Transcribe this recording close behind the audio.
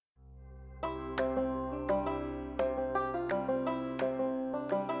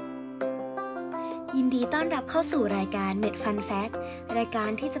ดีต้อนรับเข้าสู่รายการ Med Fun Fact รายการ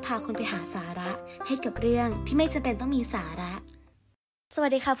ที่จะพาคุณไปหาสาระให้กับเรื่องที่ไม่จำเป็นต้องมีสาระสวั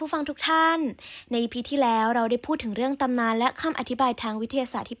สดีค่ะผู้ฟังทุกท่านใน EP ที่แล้วเราได้พูดถึงเรื่องตำนานและคำอธิบายทางวิทยา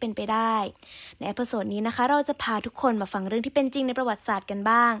ศาสตร์ที่เป็นไปได้ในเอพิโซดนี้นะคะเราจะพาทุกคนมาฟังเรื่องที่เป็นจริงในประวัติศาสตร์กัน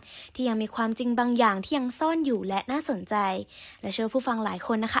บ้างที่ยังมีความจริงบางอย่างที่ยังซ่อนอยู่และน่าสนใจและเชื่อผู้ฟังหลายค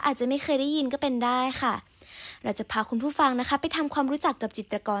นนะคะอาจจะไม่เคยได้ยินก็เป็นได้ค่ะเราจะพาคุณผู้ฟังนะคะไปทำความรู้จักกับจิ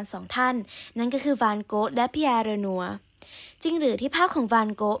ตรกร2ท่านนั่นก็คือวานโกะและพิแอร์ เรนัวจริงหรือที่ภาพของวาน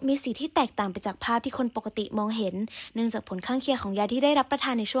โกะมีสีที่แตกต่างไปจากภาพที่คนปกติมองเห็นเนื่องจากผลข้างเคียงของยาที่ได้รับประท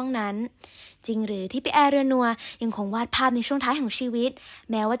านในช่วงนั้นจริงหรือที่พิแอร์ เรนัวยังคงวาดภาพในช่วงท้ายของชีวิต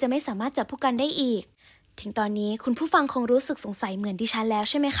แม้ว่าจะไม่สามารถจับผู้กันได้อีกถึงตอนนี้คุณผู้ฟังคงรู้สึกสงสัยเหมือนดิฉันแล้ว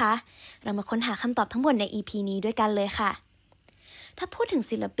ใช่ไหมคะเรามาค้นหาคำตอบทั้งหมดใน EP นี้ด้วยกันเลยค่ะถ้าพูดถึง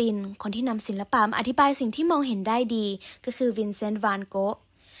ศิลปินคนที่นำศิลปะมาอธิบายสิ่งที่มองเห็นได้ดีก็คือวินเซนต์ วานโกะ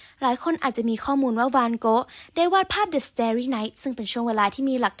หลายคนอาจจะมีข้อมูลว่าวานโกะได้วาดภาพ The Starry Night ซึ่งเป็นช่วงเวลาที่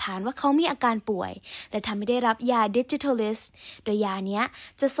มีหลักฐานว่าเขามีอาการป่วยและทำให้ได้รับยา Digitalis โดยยาเนี้ย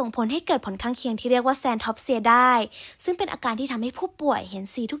จะส่งผลให้เกิดผลข้างเคียงที่เรียกว่า Xanthopsia ได้ซึ่งเป็นอาการที่ทำให้ผู้ป่วยเห็น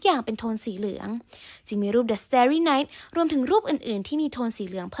สีทุกอย่างเป็นโทนสีเหลืองจึงมีรูป The Starry Night รวมถึงรูปอื่นๆที่มีโทนสี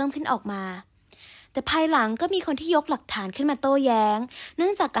เหลืองเพิ่มขึ้นออกมาแต่ภายหลังก็มีคนที่ยกหลักฐานขึ้นมาโต้แย้งเนื่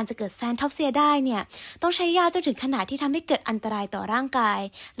องจากการจะเกิดแซนท็อปเซียได้เนี่ยต้องใช้ยาจนถึงขนาดที่ทำให้เกิดอันตรายต่อร่างกาย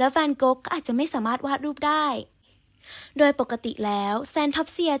และแวนโกะก็อาจจะไม่สามารถวาดรูปได้โดยปกติแล้วแซนท็อป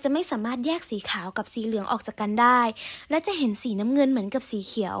เซียจะไม่สามารถแยกสีขาวกับสีเหลืองออกจากกันได้และจะเห็นสีน้ำเงินเหมือนกับสี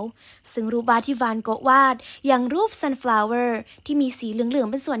เขียวซึ่งรูปวาดที่วานโกะวาดอย่างรูป Sunflower ที่มีสีเหลือง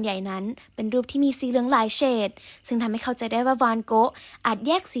ๆเป็นส่วนใหญ่นั้นเป็นรูปที่มีสีเหลืองหลายเฉดซึ่งทำให้เข้าใจได้ว่าวานโกะอาจแ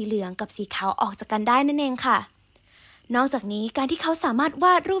ยกสีเหลืองกับสีขาวออกจากกันได้นั่นเองค่ะนอกจากนี้การที่เขาสามารถว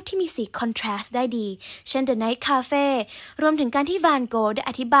าดรูปที่มีสีคอนทราสต์ได้ดีเช่น The Night Cafe รวมถึงการที่วานโกะได้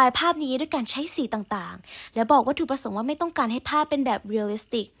อธิบายภาพนี้ด้วยการใช้สีต่างๆและบอกวัตถุประสงค์ว่าไม่ต้องการให้ภาพเป็นแบบเรียลลิส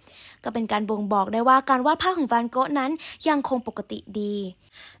ติกก็เป็นการบ่งบอกได้ว่าการวาดภาพของวานโกะนั้นยังคงปกติดี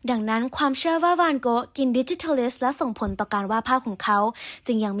ดังนั้นความเชื่อว่าวานโกะกินดิจิทัลลิสและส่งผลต่อการวาดภาพของเขา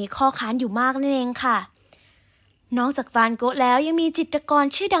จึงยังมีข้อค้านอยู่มากนั่นเองค่ะนอกจากวานโกะแล้วยังมีจิตรกร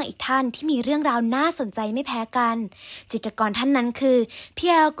ชื่อดังอีกท่านที่มีเรื่องราวน่าสนใจไม่แพ้กันจิตรกรท่านนั้นคือพิ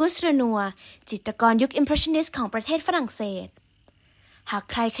แอร์ ออกุสต์ เรนัวจิตรกรยุค Impressionist ของประเทศฝรั่งเศสหาก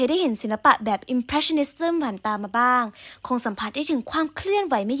ใครเคยได้เห็นศิลปะแบบ Impressionism ผ่านตามาบ้างคงสัมผัสได้ถึงความเคลื่อนไ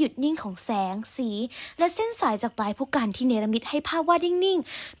หวไม่หยุดนิ่งของแสงสีและเส้นสายจากปลายผู้กันที่เนรมิตให้ภาพวาดนิ่ง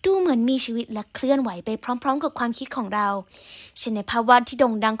ๆดูเหมือนมีชีวิตและเคลื่อนไหวไปพร้อมๆกับความคิดของเราเช่นในภาพวาดที่โด่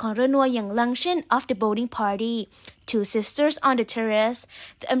งดังของเรนัวอย่าง Luncheon of the Boating Party Two Sisters on the Terrace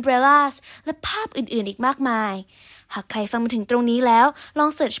The Umbrellas และภาพอื่นๆอีกมากมายหากใครฟังมาถึงตรงนี้แล้วลอง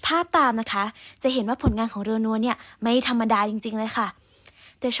เสิร์ชภาพตามนะคะจะเห็นว่าผลงานของเรนัวเนี่ยไม่ธรรมดาจริงๆเลยค่ะ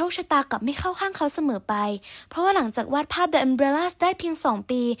แต่โชคชะตากลับไม่เข้าข้างเขาเสมอไปเพราะว่าหลังจากวาดภาพ The Umbrellas ได้เพียง2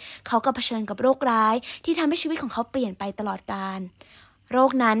 ปีเขาก็เผชิญกับโรคร้ายที่ทำให้ชีวิตของเขาเปลี่ยนไปตลอดกาลโร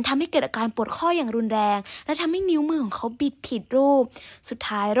คนั้นทำให้เกิดอาการปวดข้ออย่างรุนแรงและทำให้นิ้วมือของเขาบิดผิดรูปสุด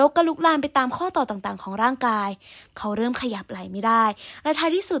ท้ายโรคก็ลุกลามไปตามข้อต่อต่างๆของร่างกายเขาเริ่มขยับไหล่ไม่ได้และท้า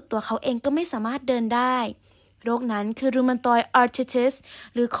ยที่สุดตัวเขาเองก็ไม่สามารถเดินได้โรคนั้นคือรูมาตอยด์อาร์ทริติส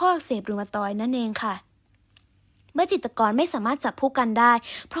หรือข้ออักเสบรูมาตอยด์นั่นเองค่ะเมื่อจิตรกรไม่สามารถจับผู้กันได้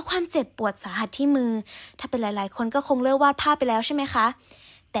เพราะความเจ็บปวดสาหัสที่มือถ้าเป็นหลายๆคนก็คงเลิกวาดภาพไปแล้วใช่ไหมคะ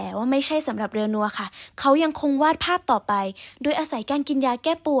แต่ว่าไม่ใช่สำหรับเรนัวค่ะเขายังคงวาดภาพต่อไปโดยอาศัยการกินยาแ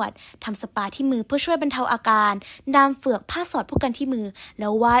ก้ปวดทำสปาที่มือเพื่อช่วยบรรเทาอาการนำเฟือกผ้าสอดผู้กันที่มือแล้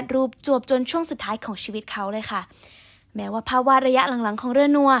ววาดรูปจวบจนช่วงสุดท้ายของชีวิตเขาเลยค่ะแม้ว่าภาพวาดระยะหลังๆของเร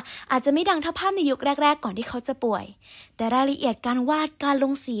นัวอาจจะไม่ดังเท่าภาพในยุคแรกๆก่อนที่เขาจะป่วยแต่รายละเอียดการวาดการล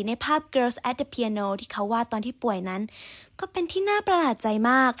งสีในภาพ Girls at the Piano ที่เขาวาดตอนที่ป่วยนั้นก็เป็นที่น่าประหลาดใจ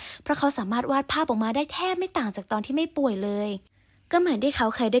มากเพราะเขาสามารถวาดภาพออกมาได้แทบไม่ต่างจากตอนที่ไม่ป่วยเลยก็เหมือนที่เขา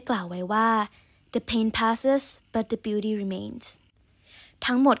เคยได้กล่าวไว้ว่า The pain passes but the beauty remains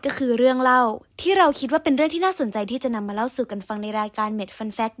ทั้งหมดก็คือเรื่องเล่าที่เราคิดว่าเป็นเรื่องที่น่าสนใจที่จะนำมาเล่าสู่กันฟังในรายการ Med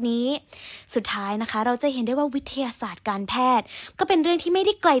Fun Fact นี้สุดท้ายนะคะเราจะเห็นได้ว่าวิทยาศาสตร์การแพทย์ก็เป็นเรื่องที่ไม่ไ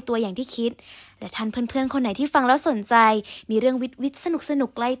ด้ไกลตัวอย่างที่คิดและท่านเพื่อนๆคนไหนที่ฟังแล้วสนใจมีเรื่องวิทย์สนุก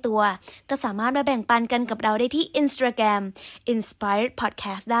ๆใกล้ตัวก็สามารถมาแบ่งปันกันกับเราได้ที่ Instagram Inspired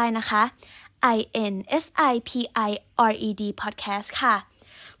Podcast ได้นะคะ INSIPIRED Podcast ค่ะ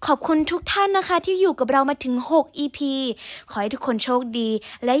ขอบคุณทุกท่านนะคะที่อยู่กับเรามาถึง6 EP ขอให้ทุกคนโชคดี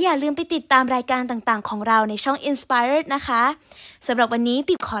และอย่าลืมไปติดตามรายการต่างๆของเราในช่อง Inspired นะคะสำหรับวันนี้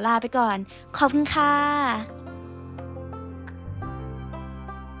ปิ๊บขอลาไปก่อนขอบคุณค่ะ